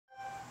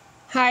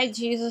Hi,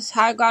 Jesus.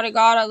 Hi, God of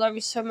God. I love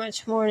you so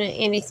much more than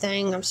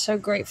anything. I'm so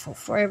grateful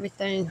for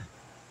everything.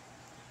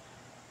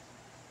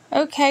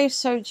 Okay,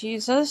 so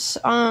Jesus,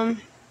 the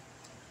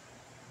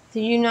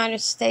United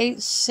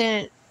States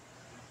sent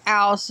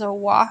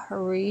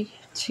al-zawahri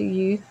to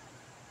you.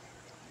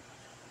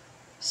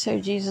 So,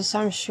 Jesus,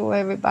 I'm sure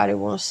everybody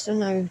wants to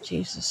know,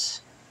 Jesus.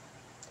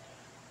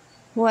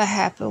 What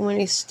happened when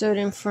he stood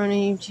in front of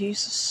you,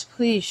 Jesus?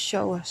 Please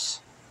show us.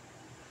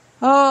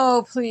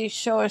 Oh, please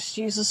show us,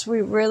 Jesus.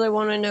 We really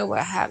want to know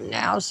what happened to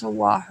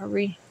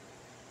al-zawahri.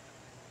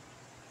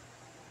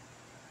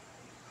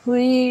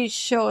 Please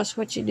show us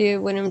what you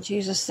did with him,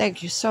 Jesus.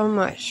 Thank you so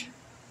much.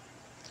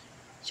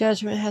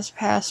 Judgment has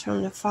passed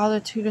from the Father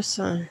to the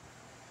Son.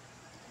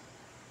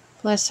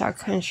 Bless our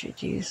country,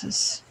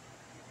 Jesus.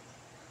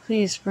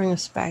 Please bring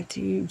us back to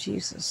you,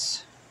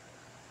 Jesus.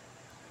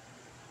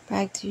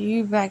 Back to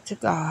you, back to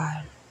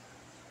God.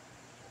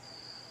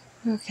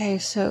 Okay,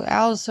 so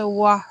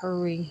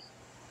al-zawahri.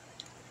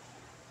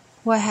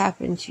 What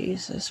happened,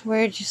 Jesus?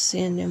 Where'd you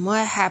send him?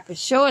 What happened?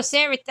 Show us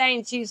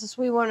everything, Jesus.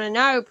 We want to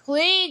know.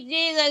 Please,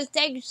 Jesus.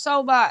 Thank you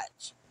so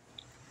much.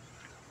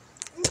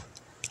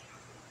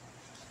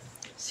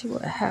 Let's see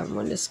what happened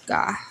with this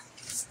guy.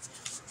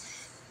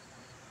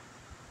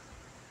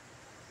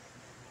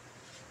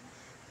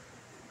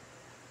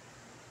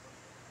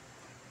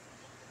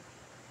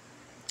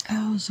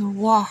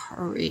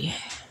 Al-zawahri.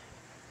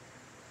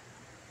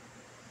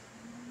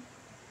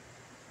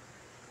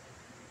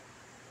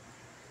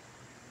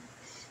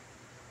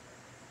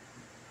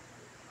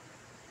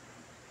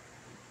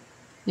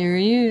 There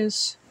he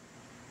is.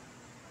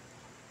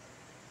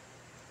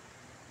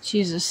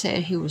 Jesus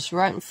said he was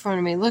right in front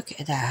of me. Look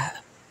at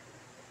that.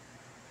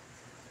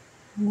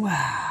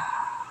 Wow.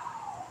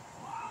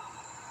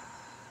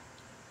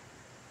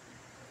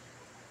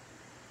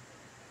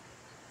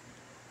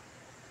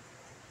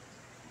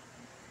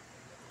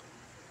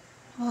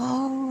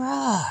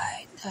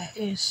 Alright. That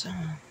is,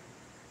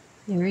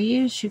 there he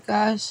is, you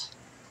guys.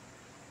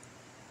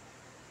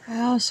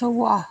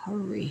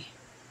 al-zawahri.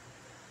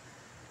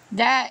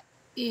 That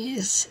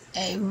is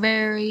a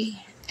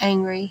very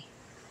angry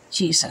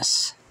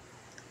Jesus.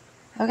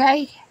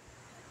 Okay?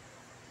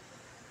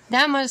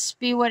 That must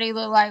be what he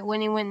looked like when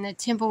he went in the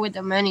temple with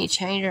the money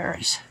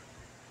changers.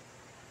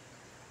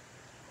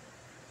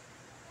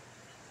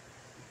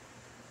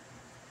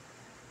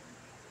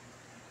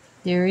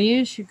 There he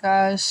is, you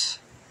guys.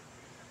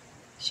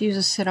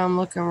 Jesus said, I'm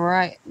looking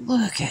right.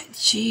 Look at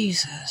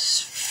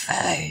Jesus'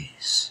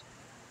 face.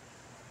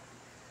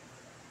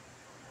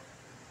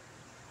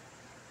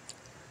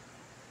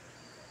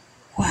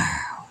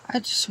 Wow. I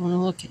just want to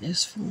look at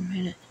this for a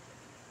minute.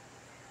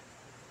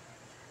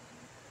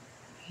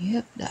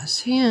 Yep, that's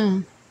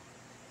him.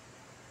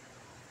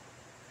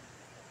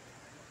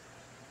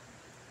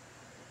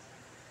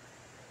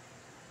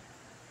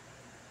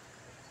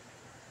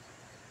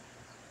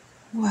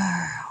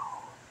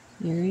 Wow.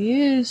 There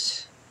he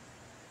is.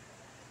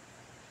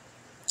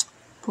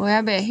 Boy,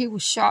 I bet he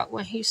was shocked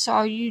when he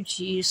saw you,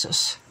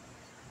 Jesus.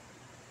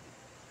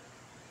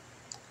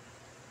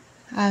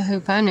 I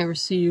hope I never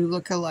see you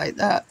looking like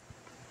that.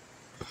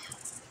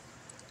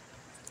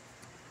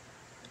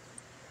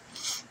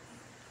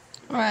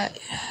 Right.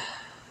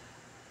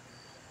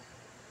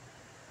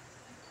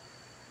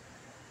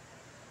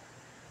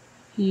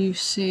 You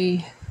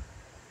see.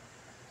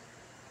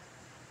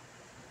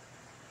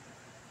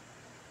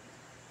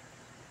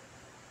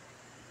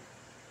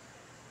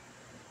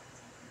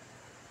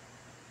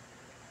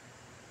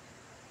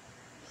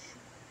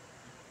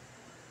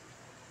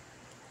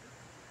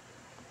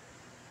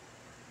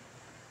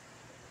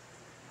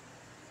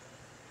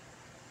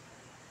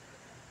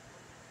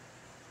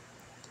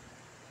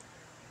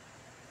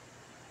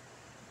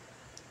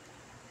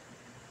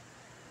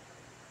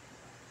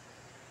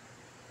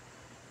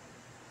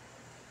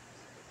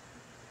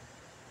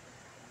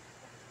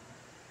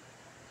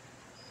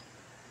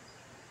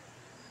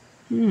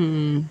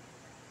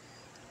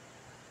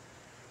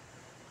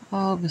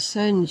 All of a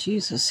sudden,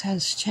 Jesus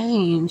has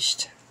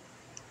changed.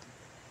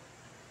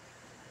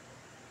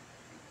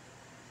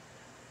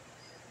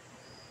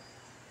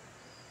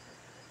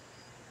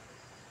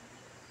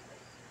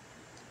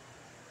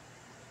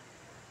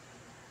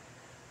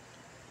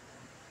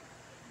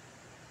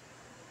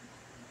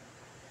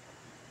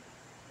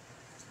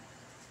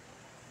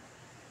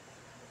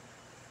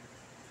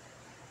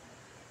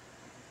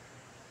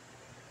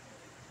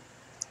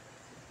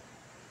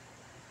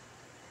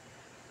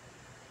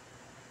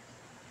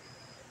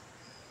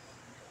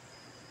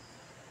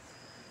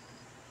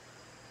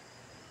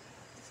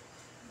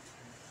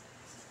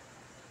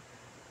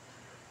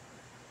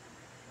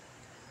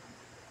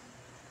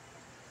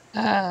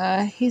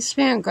 He's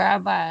being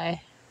grabbed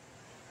by...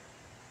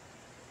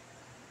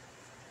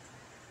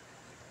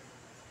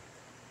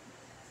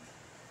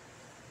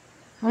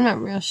 I'm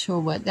not real sure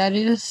what that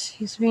is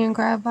he's being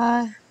grabbed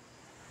by.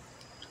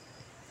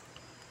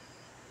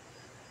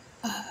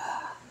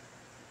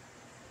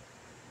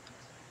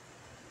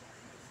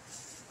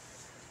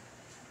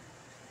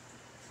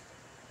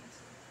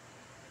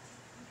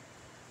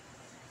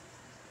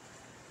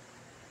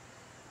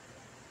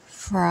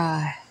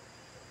 Fry.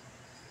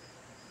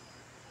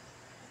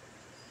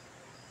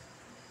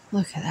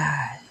 Look at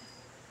that.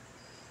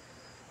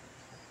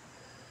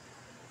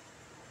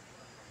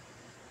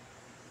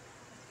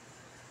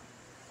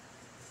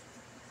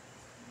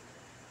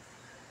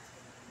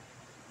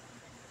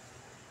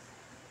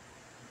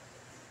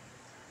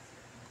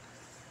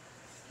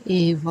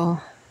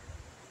 Evil.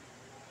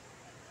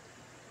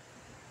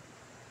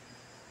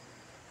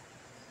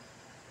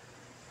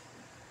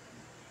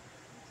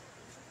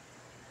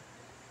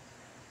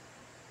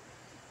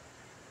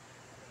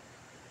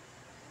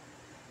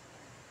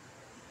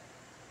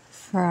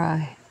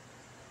 Fry.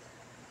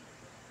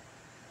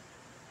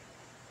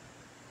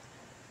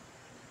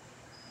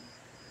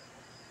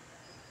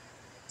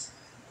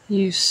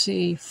 You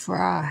see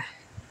Fry.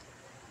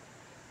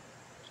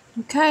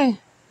 Okay.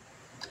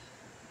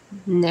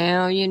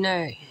 Now you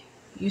know.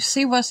 You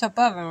see what's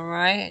above him,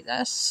 right?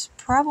 That's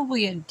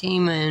probably a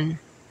demon.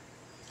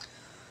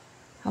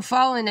 A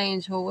fallen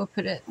angel, we'll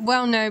put it.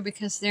 Well, no,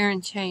 because they're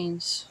in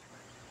chains.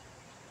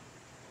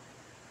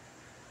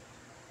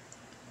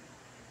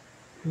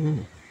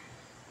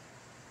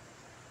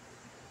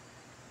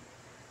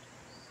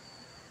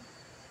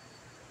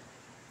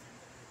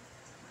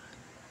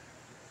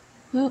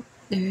 Well,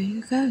 there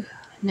you go.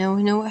 Now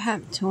we know what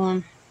happened to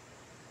him.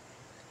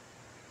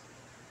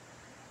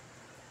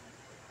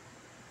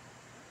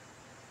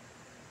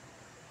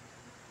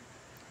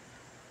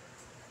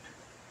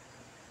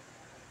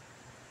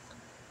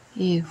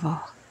 Evil.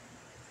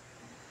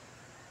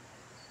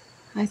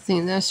 I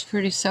think that's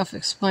pretty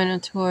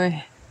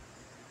self-explanatory.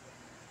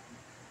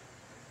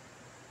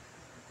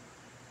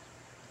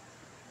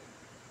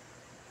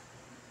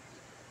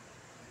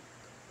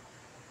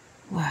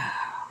 Wow.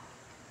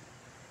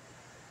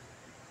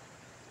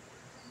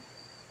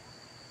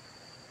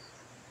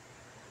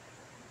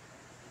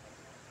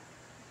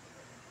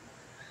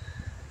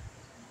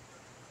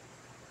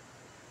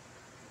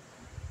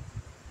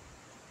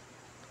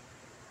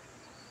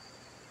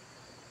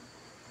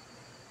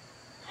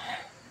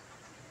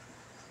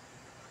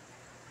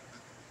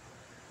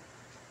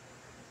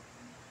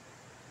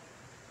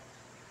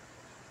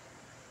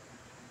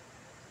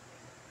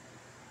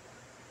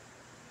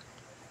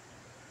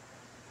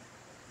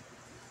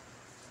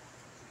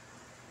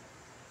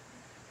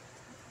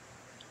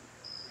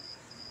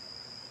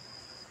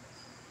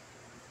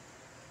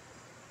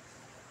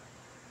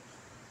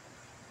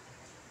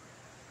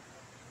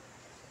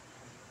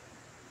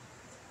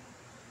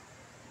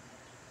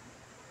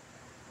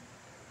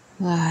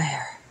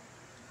 Liar.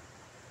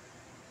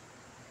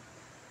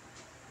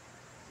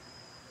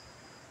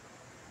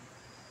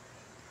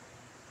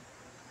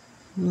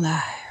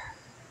 Liar.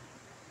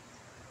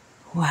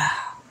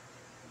 Wow.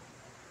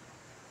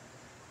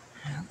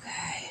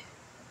 Okay.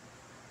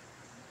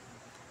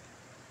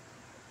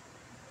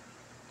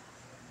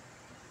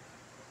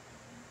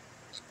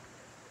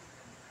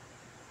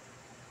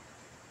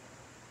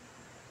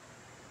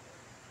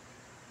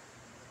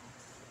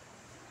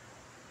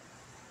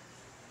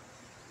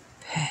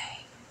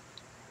 Hey.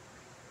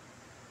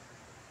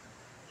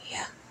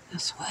 Yeah,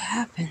 that's what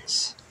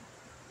happens.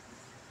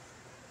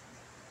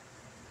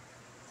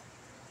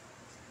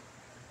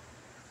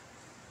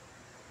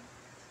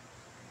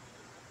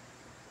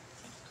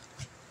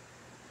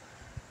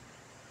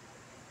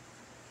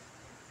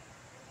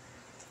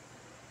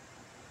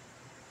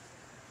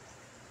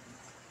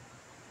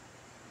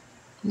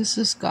 This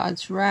is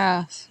God's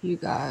wrath, you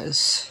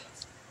guys.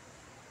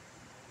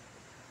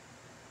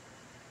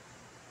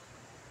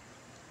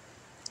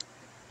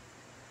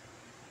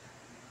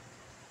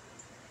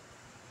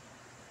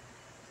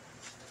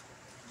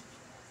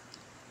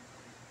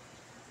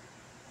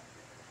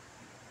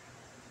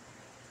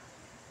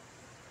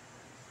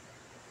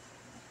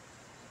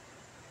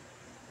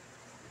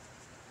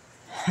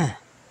 Huh.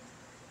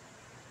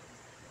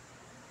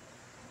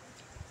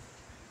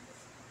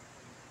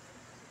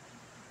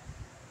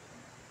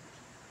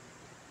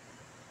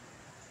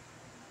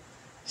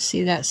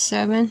 See that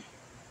 7?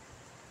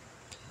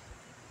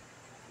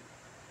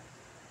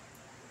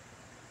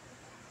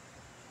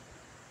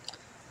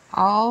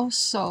 All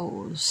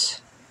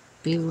souls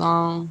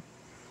belong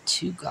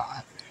to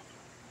God.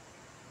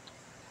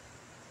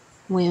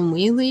 When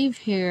we leave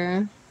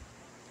here,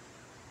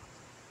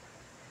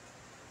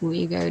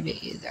 we go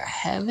to either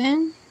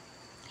heaven,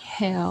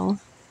 hell,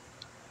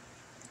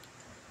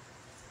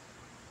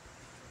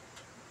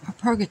 or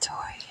purgatory.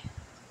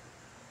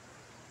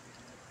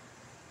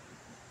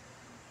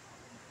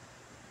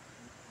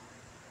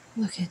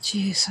 Look at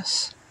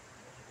Jesus.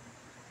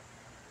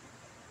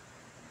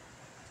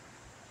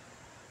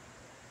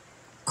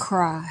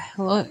 Cry.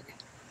 Look.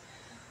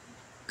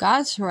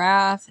 God's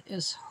wrath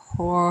is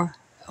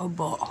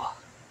horrible.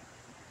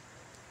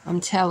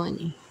 I'm telling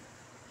you.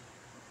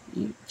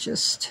 You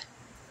just...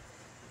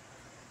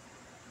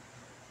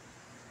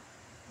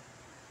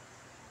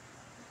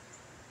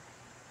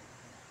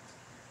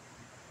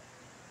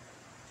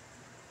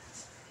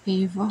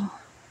 evil.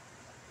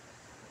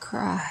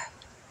 Cry.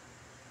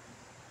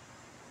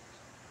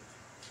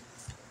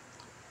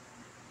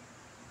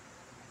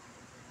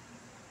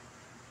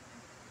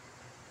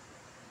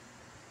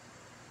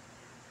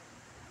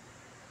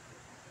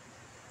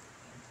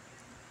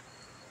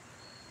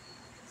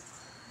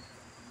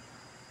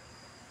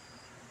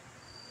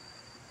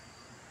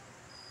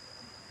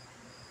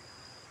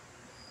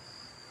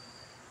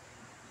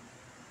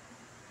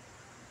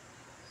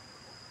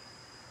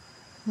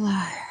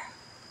 Liar.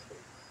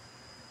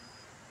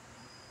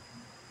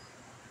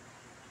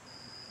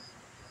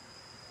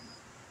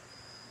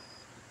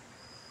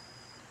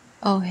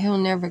 Oh, he'll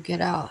never get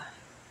out.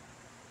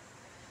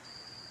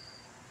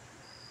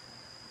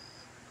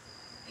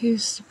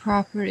 He's the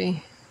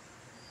property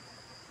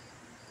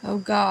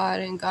of God,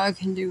 and God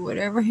can do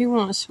whatever He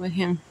wants with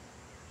him.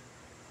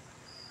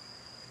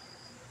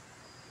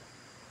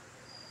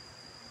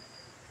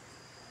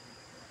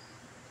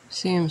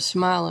 See him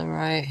smiling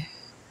right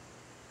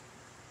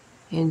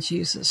in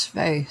Jesus'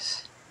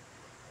 face.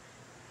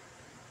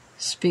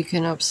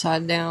 Speaking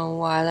upside down.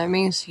 Why? That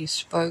means he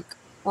spoke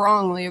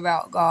wrongly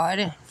about God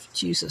in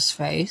Jesus'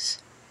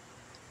 face.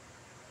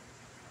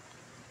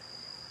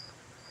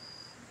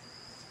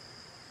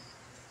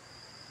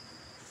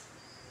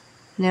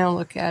 Now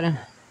look at him.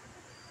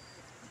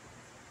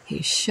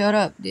 He shut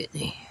up, didn't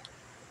he?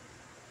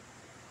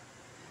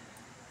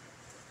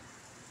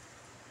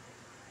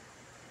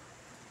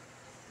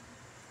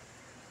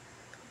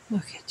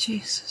 Look at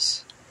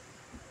Jesus.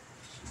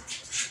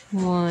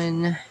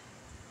 1.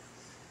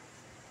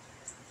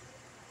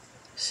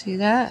 See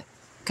that?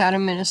 Got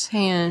him in his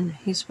hand.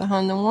 He's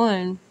behind the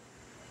 1.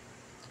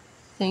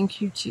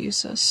 Thank you,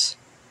 Jesus.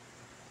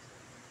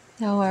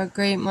 Thou art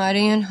great,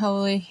 mighty, and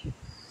holy.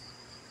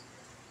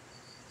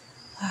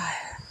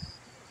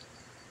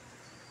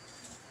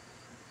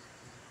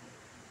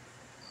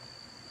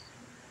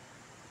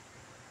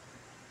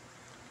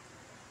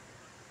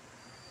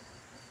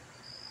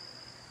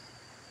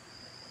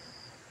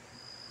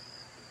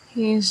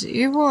 He's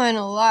evil and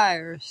a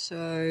liar,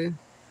 so...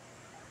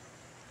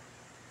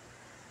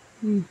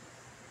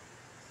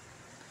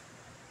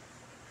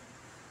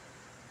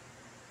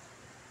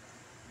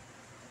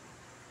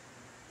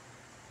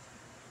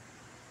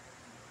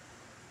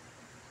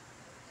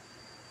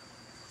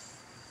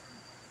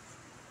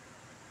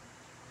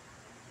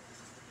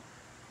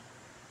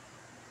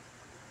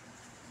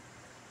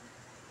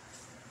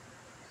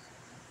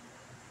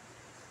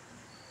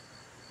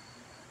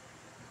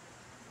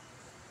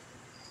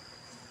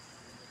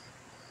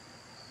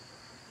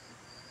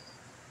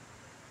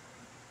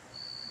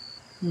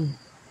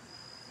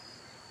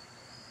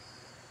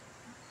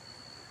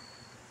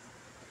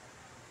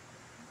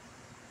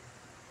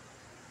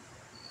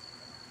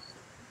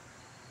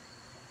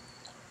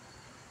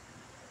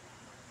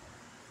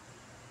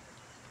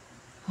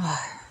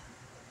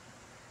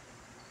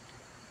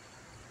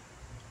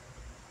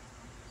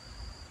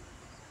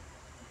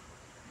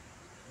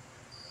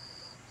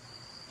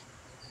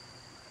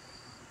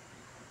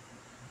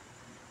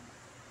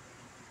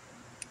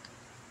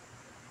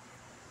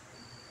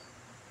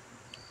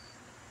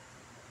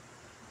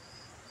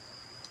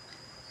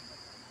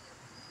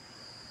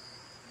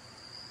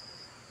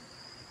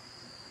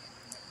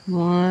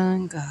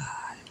 One God.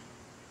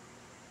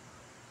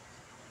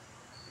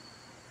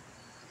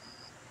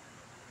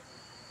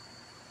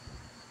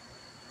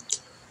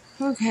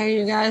 Okay,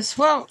 you guys.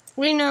 Well,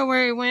 we know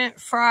where he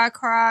went. Fry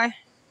cry.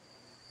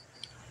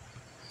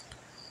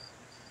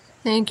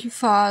 Thank you,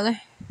 Father.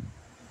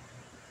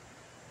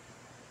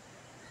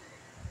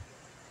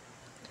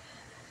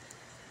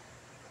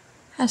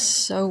 That's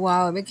so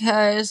wild,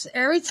 because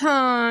every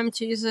time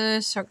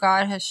Jesus or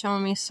God has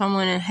shown me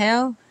someone in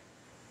hell,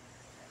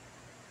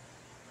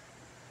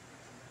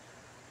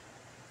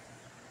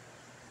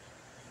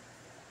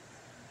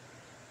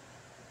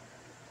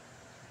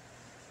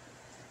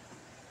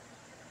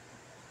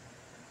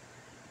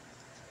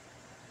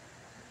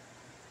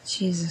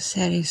 Jesus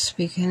said he's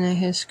speaking of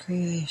his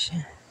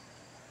creation.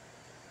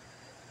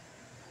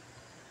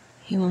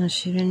 He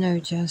wants you to know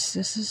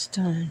justice is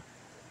done.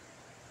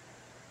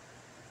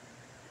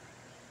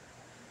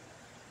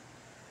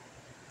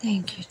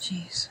 Thank you,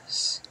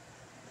 Jesus.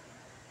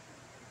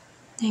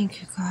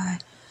 Thank you,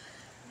 God.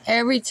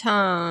 Every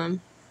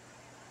time,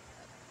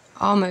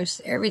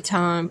 almost every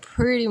time,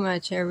 pretty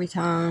much every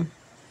time,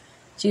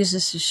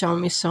 Jesus has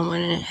shown me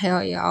someone in hell,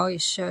 he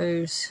always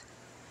shows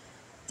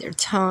their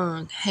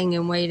tongue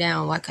hanging way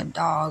down like a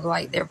dog,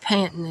 like they're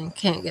panting and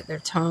can't get their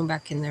tongue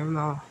back in their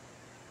mouth.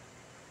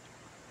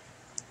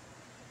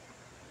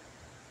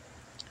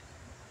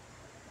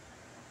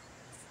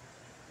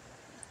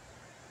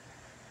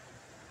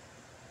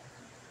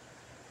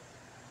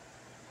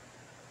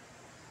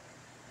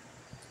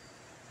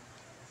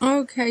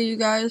 Okay, you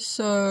guys,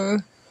 so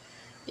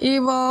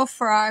evil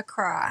fry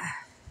cry.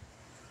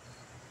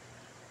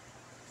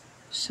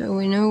 So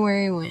we know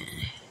where he went.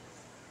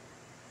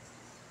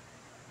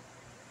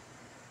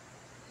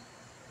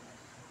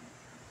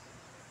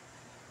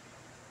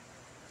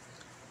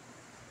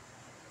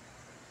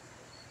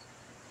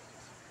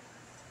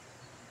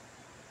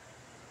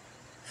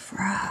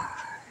 Fry.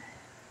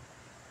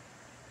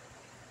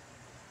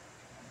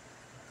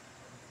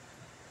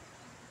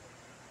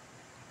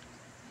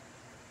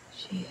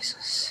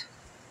 Jesus.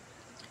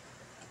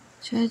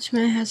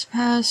 Judgment has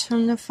passed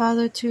from the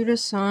Father to the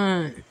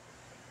Son.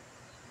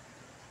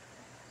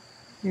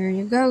 There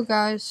you go,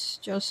 guys.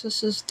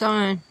 Justice is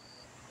done.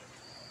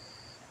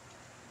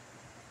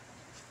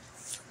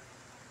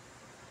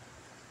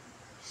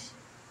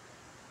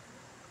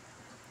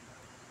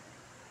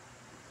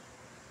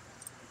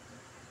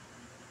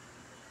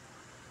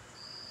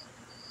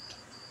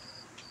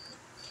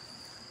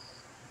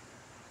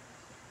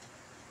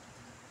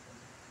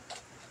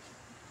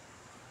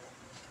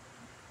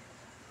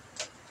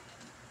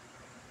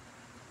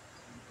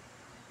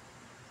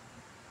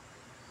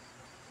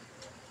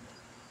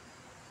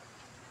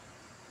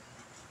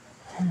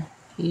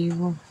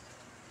 Evil.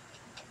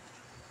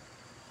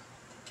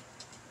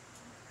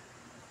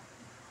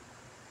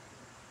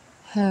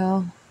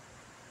 Hell.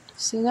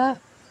 See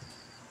that?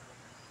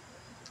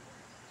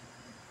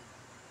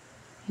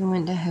 He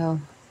went to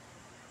hell.